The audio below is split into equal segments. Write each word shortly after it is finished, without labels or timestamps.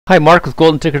Hi, Mark with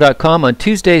GoldenTicker.com on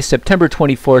Tuesday, September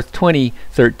 24th,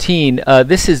 2013.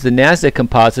 This is the NASDAQ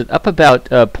composite, up about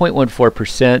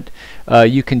 0.14%.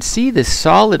 You can see this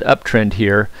solid uptrend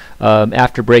here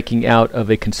after breaking out of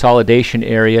a consolidation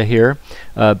area here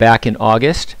back in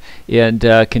August and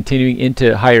continuing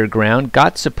into higher ground.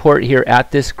 Got support here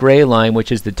at this gray line,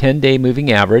 which is the 10-day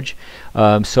moving average.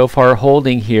 So far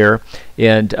holding here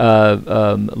and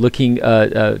looking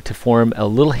to form a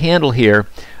little handle here,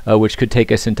 which could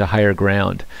take us into higher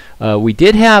ground. We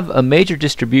did have a major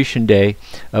distribution day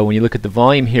when you look at the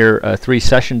volume here 3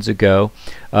 sessions ago.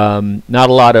 Not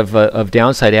a lot of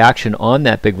downside action on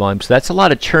that big volume, so that's a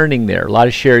lot of churning there, a lot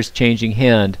of shares changing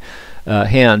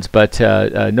hands, but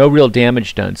no real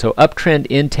damage done. So uptrend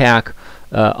intact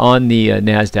on the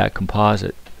NASDAQ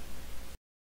composite.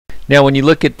 Now when you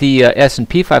look at the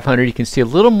S&P 500, you can see a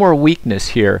little more weakness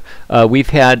here. We've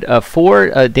had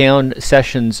 4 down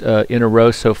sessions in a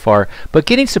row so far, but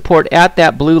getting support at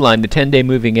that blue line, the 10-day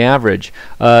moving average.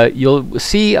 You'll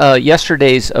see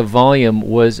yesterday's volume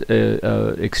was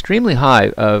extremely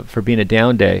high for being a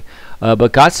down day.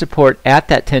 But got support at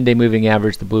that 10-day moving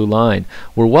average, the blue line.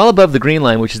 We're well above the green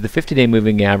line, which is the 50-day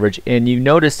moving average, and you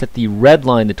notice that the red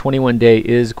line, the 21-day,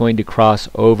 is going to cross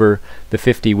over the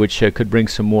 50, which could bring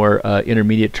some more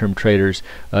intermediate-term traders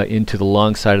into the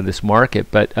long side of this market.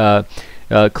 But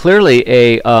clearly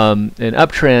an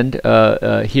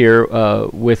uptrend here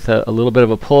with a little bit of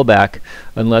a pullback,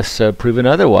 unless proven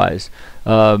otherwise.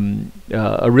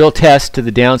 A real test to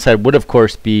the downside would, of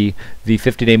course, be the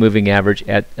 50-day moving average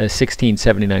at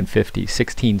 1679.50.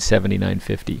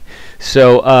 1679.50.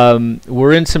 So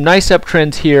we're in some nice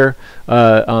uptrends here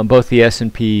on both the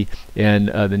S&P and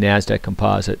the NASDAQ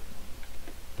composite.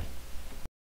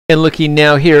 And looking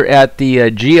now here at the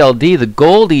GLD, the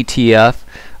gold ETF.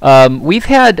 We've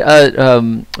had a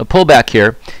pullback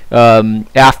here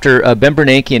after Ben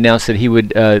Bernanke announced that he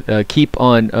would keep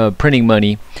on printing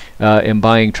money and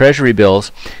buying treasury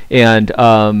bills, and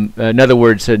in other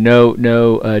words,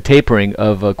 no tapering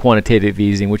of quantitative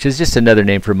easing, which is just another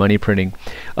name for money printing.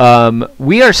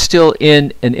 We are still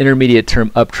in an intermediate term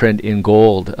uptrend in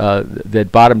gold that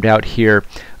bottomed out here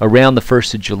around the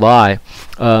 1st of July.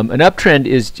 An uptrend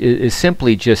is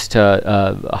simply just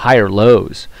higher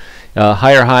lows.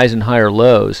 Higher highs and higher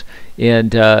lows,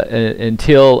 and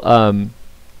until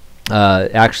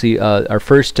actually our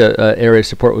first area of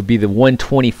support would be the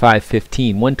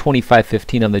 125.15.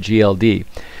 125.15 on the GLD.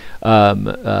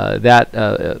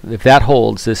 If that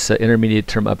holds, this intermediate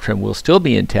term uptrend will still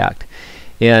be intact,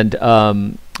 and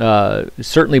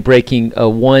certainly breaking a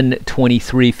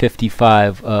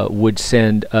 123.55 would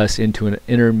send us into an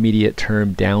intermediate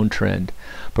term downtrend.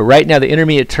 But right now the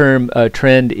intermediate term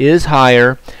trend is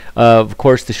higher. Of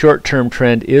course, the short term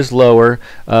trend is lower.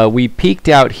 We peaked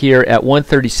out here at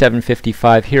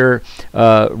 137.55 here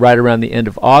right around the end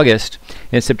of August,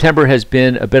 and September has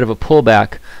been a bit of a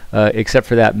pullback, except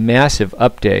for that massive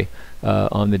up day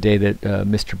on the day that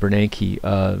Mr. Bernanke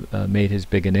made his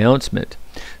big announcement.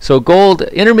 So gold,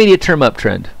 intermediate term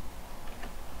uptrend.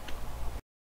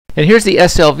 And here's the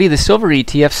SLV, the silver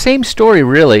ETF. Same story,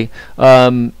 really.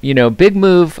 You know, big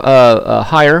move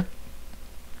higher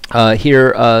here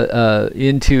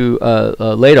into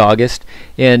late August,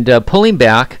 and pulling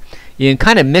back in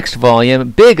kind of mixed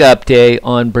volume. Big up day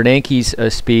on Bernanke's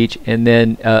speech, and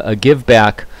then a give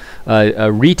back,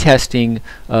 retesting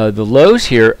the lows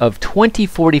here of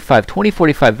 2045.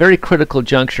 2045, very critical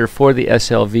juncture for the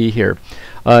SLV here.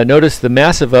 Notice the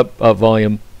massive up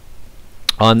volume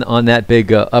on that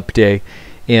big up day,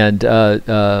 and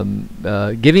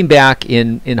giving back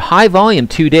in high volume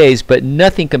 2 days, but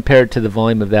nothing compared to the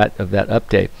volume of that up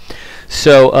day.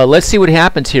 So let's see what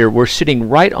happens here. We're sitting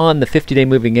right on the 50-day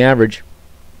moving average,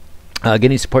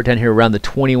 getting support down here around the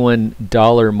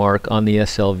 $21 mark on the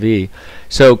SLV.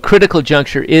 So critical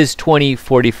juncture is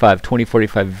 2045.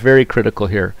 2045, very critical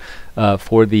here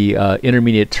for the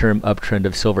intermediate term uptrend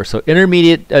of silver. So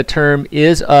intermediate term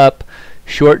is up.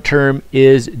 Short term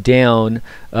is down,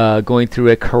 going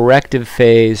through a corrective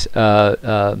phase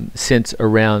since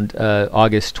around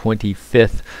August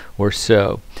 25th or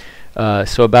so.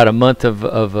 So about a month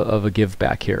of a give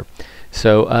back here.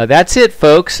 So that's it,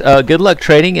 folks. Good luck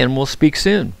trading, and we'll speak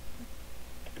soon.